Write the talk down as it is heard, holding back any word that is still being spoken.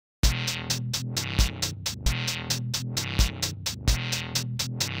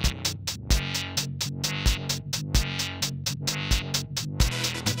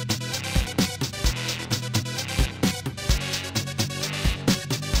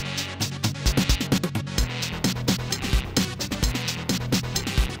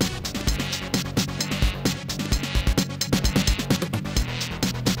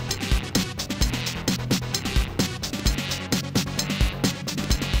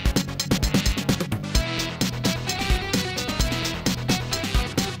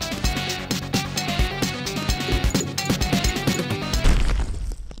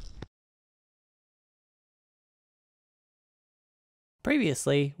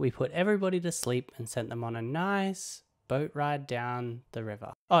Previously, we put everybody to sleep and sent them on a nice boat ride down the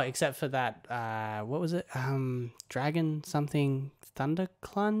river. Oh, except for that, what was it? Dragon something thunder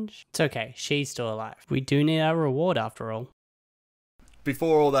clunge? It's okay, she's still alive. We do need our reward after all.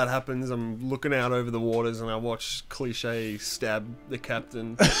 Before all that happens, I'm looking out over the waters and I watch Cliche stab the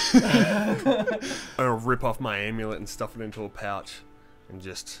captain. And I'll rip off my amulet and stuff it into a pouch and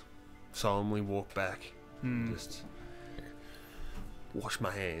just solemnly walk back. Just wash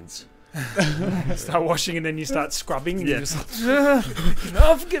my hands. Start washing and then you start scrubbing. And Yeah. you're just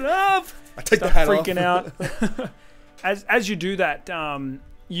like, get off! I take Start the hat freaking off. out. As you do that,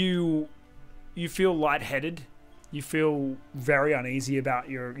 you feel lightheaded. You feel very uneasy about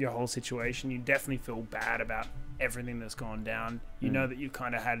your whole situation. You definitely feel bad about everything that's gone down. You know that you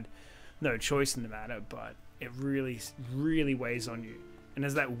kind of had no choice in the matter, but it really, really weighs on you. And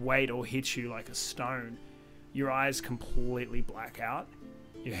as that weight all hits you like a stone, your eyes completely black out.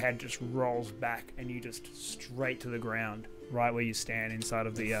 Your head just rolls back and you just straight to the ground, right where you stand inside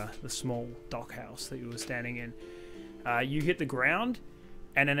of the small dock house that you were standing in. You hit the ground,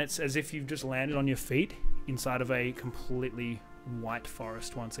 and then it's as if you've just landed on your feet inside of a completely white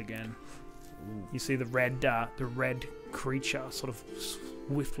forest once again. Ooh. You see the red creature sort of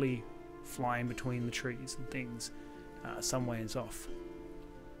swiftly flying between the trees and things, some ways off.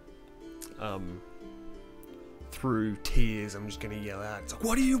 Through tears, I'm just gonna yell out. It's like,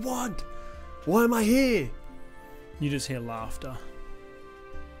 what do you want? Why am I here? You just hear laughter.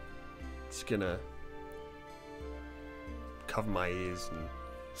 Just gonna cover my ears and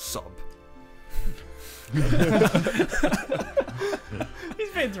sob. He's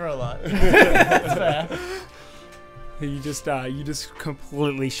been through a lot. That's fair. You just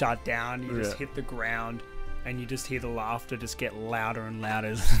completely shut down. You just Yeah. hit the ground, and you just hear the laughter just get louder and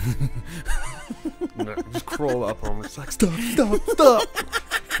louder. Just crawl up on him. It's like, stop.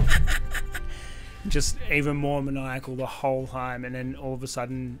 Just even more maniacal the whole time, and then all of a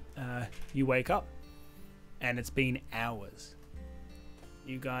sudden you wake up, and it's been hours.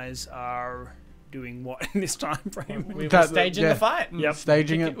 You guys are doing what in this time frame? We were staging the fight. Yep.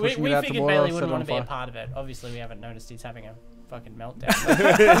 Staging it, pushing it out the figured water, Bailey set wouldn't it want on to be a fire. part of it. Obviously, we haven't noticed he's having a fucking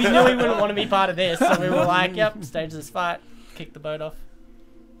meltdown. We knew he wouldn't want to be part of this, so we were like, yep, stage this fight, kick the boat off.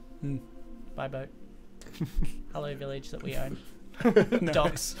 Bye, boat. Hello, village that we own.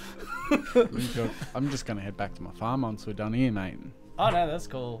 Docks. I'm just gonna head back to my farm once we're done here, mate. Oh no, that's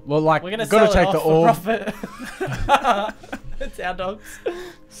cool. Well, like, we're gonna gotta sell take it the off orb, for profit. It's our dogs.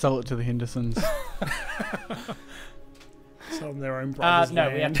 sell it to the Hendersons. Sell them their own brothers. No,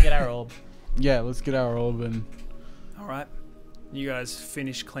 we have to get our orb. Yeah, let's get our orb and. All right. You guys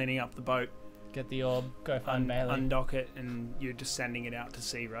finish cleaning up the boat, Get the orb. Go find Bailey. undock it, and you're just sending it out to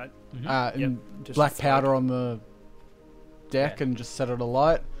sea, right? And Just black afloat. powder on the deck and just set it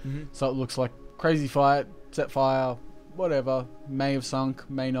alight. So it looks like crazy fight, set fire, whatever. May have sunk,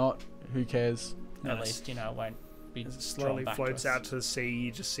 may not. Who cares? At Nice. least, it won't be As it slowly drawn back floats to us. out to the sea,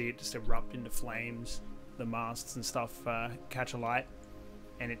 you just see it just erupt into flames. The masts and stuff catch alight,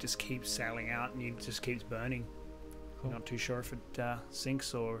 and it just keeps sailing out, and it just keeps burning. Cool. Not too sure if it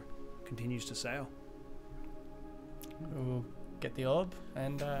sinks or continues to sail. We'll get the orb,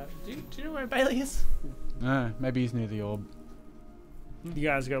 and do you know where Bailey is? Maybe he's near the orb. You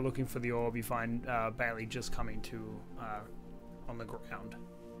guys go looking for the orb. You find Bailey just coming to on the ground.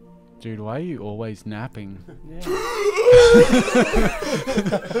 Dude, why are you always napping? Yeah.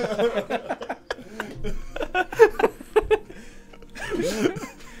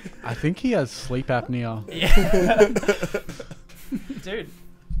 I think he has sleep apnea. Yeah. Dude,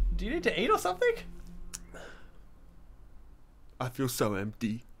 do you need to eat or something? I feel so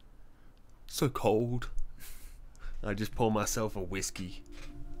empty. So cold. I just pour myself a whiskey.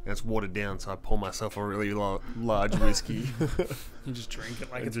 And it's watered down, so I pour myself a really large whiskey. You just drink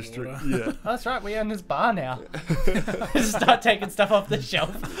it like And it's just water. drink, yeah. Oh, that's right, we own this bar now. Just start taking stuff off the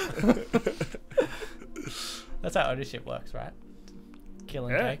shelf. That's how ownership works, right? Kill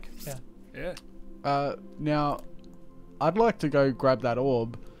and Yeah. take. Yeah. Yeah. Now, I'd like to go grab that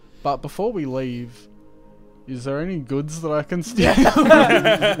orb, but before we leave, is there any goods that I can steal?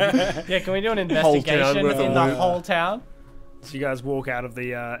 Yeah, can we do an investigation worth of in the loot. whole town? So you guys walk out of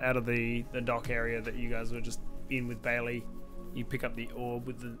the dock area that you guys were just in with Bailey. You pick up the orb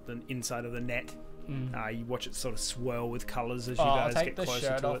with the inside of the net. You watch it sort of swirl with colours as you I'll guys take get the closer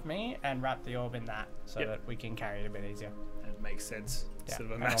shirt to off it. me and wrap the orb in that so Yep. that we can carry it a bit easier. It makes sense. Yeah. Sort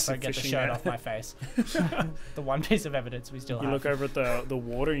of a And also massive get the fishing shirt net. off my face. The one piece of evidence we still You have. look over at the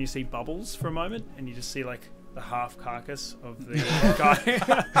water and you see bubbles for a moment, and you just see like the half carcass of the guy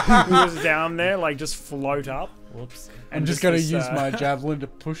who was down there, like just float up. Whoops. I'm just going to use my javelin to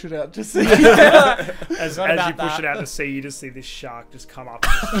push it out to sea. As you about push that. it out to sea, you just see this shark just come up,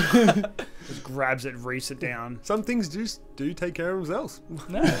 just grabs it, reefs it down. Some things do take care of themselves.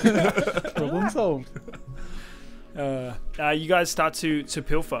 Problem solved. You guys start to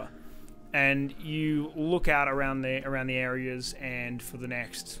pilfer, and you look out around the areas, and for the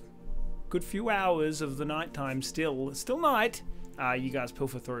next good few hours of the nighttime, still night, you guys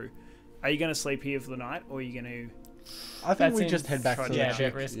pilfer through. Are you going to sleep here for the night, or are you going to? I think we just head back to the Yeah, a bit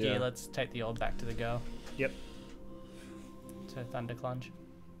ship. risky. Yeah. Let's take the orb back to the girl. Yep. To Thunderclunge.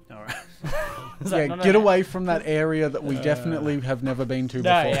 All right. Is that Yeah, not get an- away from that area that we definitely have never been to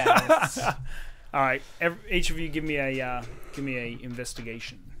No, before. yeah. All right. Each of you give me a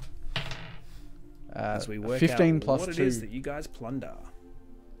investigation as we work 15 out plus what it 2. is that you guys plunder.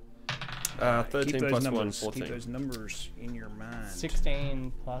 13 keep those plus numbers, 1, 14. Keep those numbers in your mind.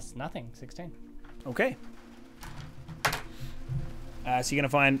 16 plus nothing. 16. Okay. So you're going to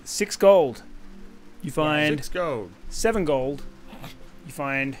find 6 gold. You find 6 gold. 7 gold. You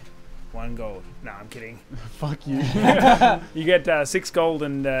find 1 gold. No, I'm kidding. Fuck you. You get 6 gold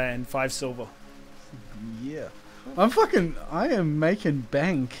and 5 silver. Yeah. I am making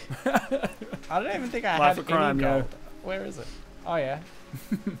bank. I don't even think I Life had of crime, any yo. gold. Where is it? Oh, yeah.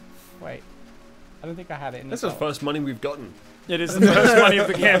 Wait. I don't think I had it in That's the the first money we've gotten. It is the first money of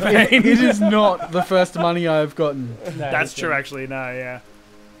the campaign. It is not the first money I've gotten. That's true, actually. No, yeah.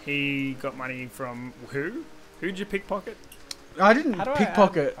 He got money from who? Who'd you pickpocket? I didn't How do I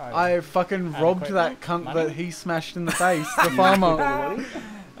pickpocket. add- I fucking add robbed equipment? that cunt Money? that he smashed in the face, the farmer.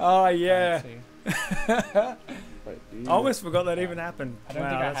 Oh, yeah. I I almost forgot that even happened. don't think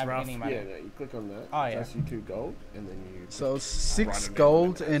Wow, I that's have rough. any money. no, you click on that. Oh, yeah. That's you 2 gold, and then you. So 6 Run it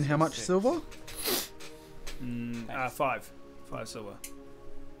gold down. and how much 6. silver? 5 silver.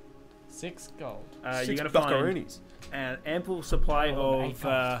 6 gold. You're 6 going to find buckaroonies. an ample supply Oh, of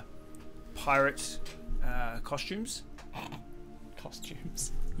 8 pirate costumes.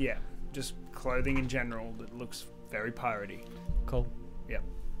 Costumes. Yeah, just clothing in general that looks very piratey. Cool.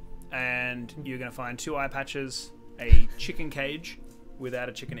 And you're going to find 2 eye patches, a chicken cage without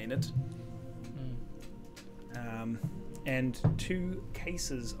a chicken in it, and 2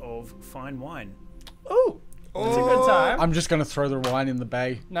 cases of fine wine. Ooh! It's a good time. I'm just gonna throw the wine in the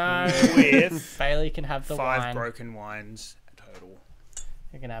bay. No. With Bailey can have the 5 wine. broken wines total.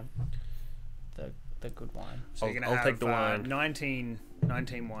 You can have the good wine. So you're going to I'll have take the wine. 19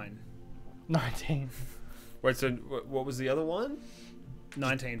 wine. 19. Wait, so what was the other one?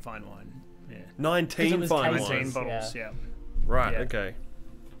 19 fine wine. Yeah. 19 was fine cases. 19 wines. bottles, yeah. Right, Yeah. okay.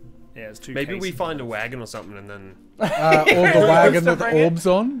 Yeah, it's 2 Maybe we cases find a bottles. wagon or something and then. Or the wagon that bring the it. orb's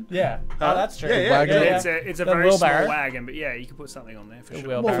on. Yeah. Oh, that's true. Yeah, yeah, Wagon. Yeah, yeah. it's a The very small wheelbarrow. wagon, but yeah, you can put something on there for The sure.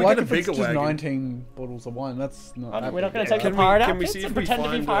 wheelbarrow. Well, we what get a if it's bigger just wagon? 19 bottles of wine? That's not Oh, happening. we're not going to Yeah. take the Can we- pirate can we outfits see if and we pretend to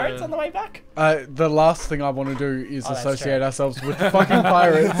be find pirates a- on the way back? The last thing I want to do is Oh, that's associate true. ourselves with the fucking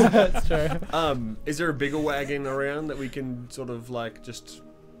pirates. That's true. Is there a bigger wagon around that we can sort of like just.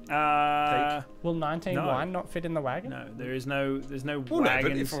 Will 19 No. wine not fit in the wagon? No, there's no Well, no, but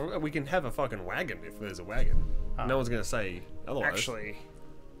wagons. if we can have a fucking wagon if there's a wagon. Oh. No one's going to say otherwise. Actually,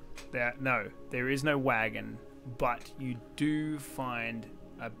 there is no wagon, but you do find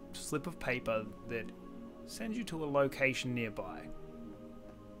a slip of paper that sends you to a location nearby.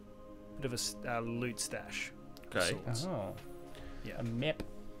 Bit of a loot stash. of Okay. sorts. Oh. Yeah. A map.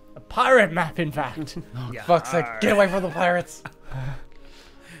 A pirate map, in fact. Yeah. Fuck's sake, get away from the pirates.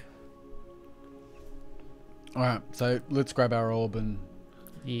 Alright, so let's grab our orb and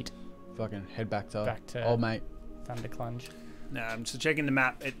Yeet. fucking head back to to- old mate. Thunderclunge. So checking the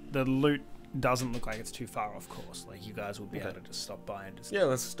map, the loot doesn't look like it's too far off course. Like you guys will be able to just stop by and just Yeah,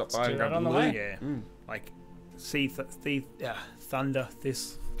 let's stop by do and that grab on the the loot. way. yeah, Mm. like see thunder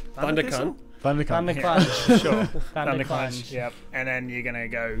this Thunder thistle? cunt. Thundercunt. Thunderclunge. Sure. Thunderclunge. Thunderclunge. Yep. And then you're gonna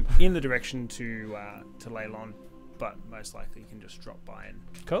go in the direction to Leylon, but most likely you can just drop by and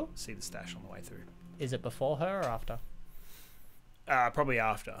Cool. see the stash on the way through. Is it before her or after? Probably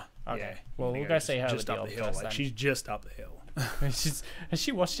after. Okay. Yeah. Well, You're we'll gonna go see her just with the up orb the hill. first Like then. she's just up the hill. Has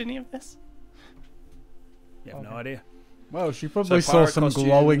she watched any of this? You have no Okay. idea. Well, she probably So saw pirate some costumes.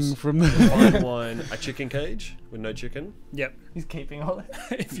 glowing from the. Fine wine, a chicken cage with no chicken. Yep. He's keeping all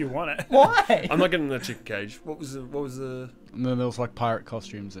that. If you want it. Why? I'm not getting the chicken cage. What was the? And then there was like pirate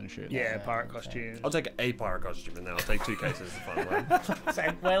costumes and shit. Yeah, pirate okay. costume. I'll take a pirate costume and then I'll take 2 cases of fine wine. So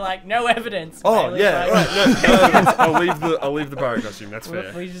we're like, no evidence. Oh Bailey's yeah, like, right. No evidence. I'll leave the pirate costume. That's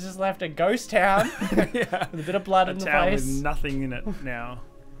fair. We just left a ghost town Yeah. with a bit of blood A in the town with face. nothing in it now.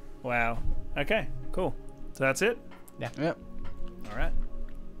 Wow. Okay. Cool. So that's it? Yep. All right.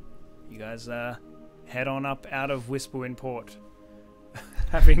 You guys head on up out of Whisperwind Port.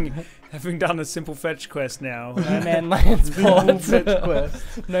 having done a simple fetch quest now. No Man Lands Port. Fetch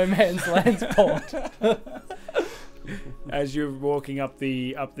quest. No Man's Lands Port. As you're walking up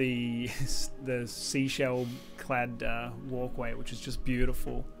the seashell clad walkway, which is just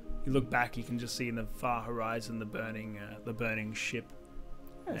beautiful. You look back, you can just see in the far horizon the burning ship.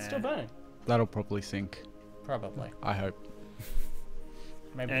 Yeah, it's still burning. That'll probably sink. Probably. I hope.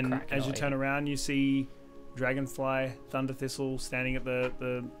 Maybe And crack it as you or turn around, you see Dragonfly, Thunder Thistle standing at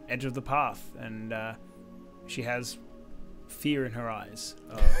the edge of the path, and she has fear in her eyes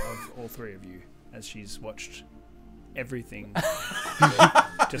of all three of you as she's watched everything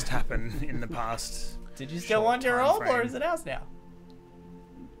just happen in the past. Did you still short want your time orb, or frame. is it ours now?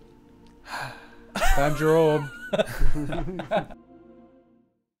 Found your orb.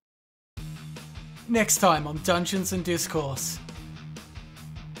 Next time on Dungeons and Discourse.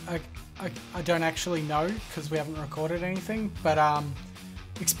 I don't actually know because we haven't recorded anything, but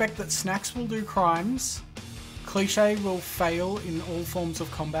expect that Snacks will do crimes, Cliche will fail in all forms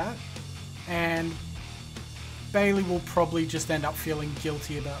of combat, and Bailey will probably just end up feeling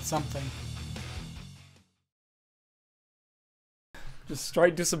guilty about something. Just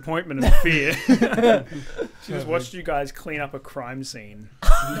straight disappointment and fear. She just watched you guys clean up a crime scene.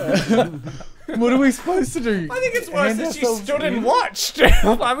 What are we supposed to do? I think it's worse Hand that she ourselves stood in? and watched.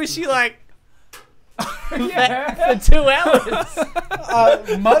 Why was she like for 2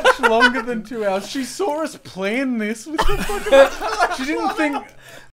 hours? Much longer than 2 hours. She saw us plan this. What the fuck? She didn't think.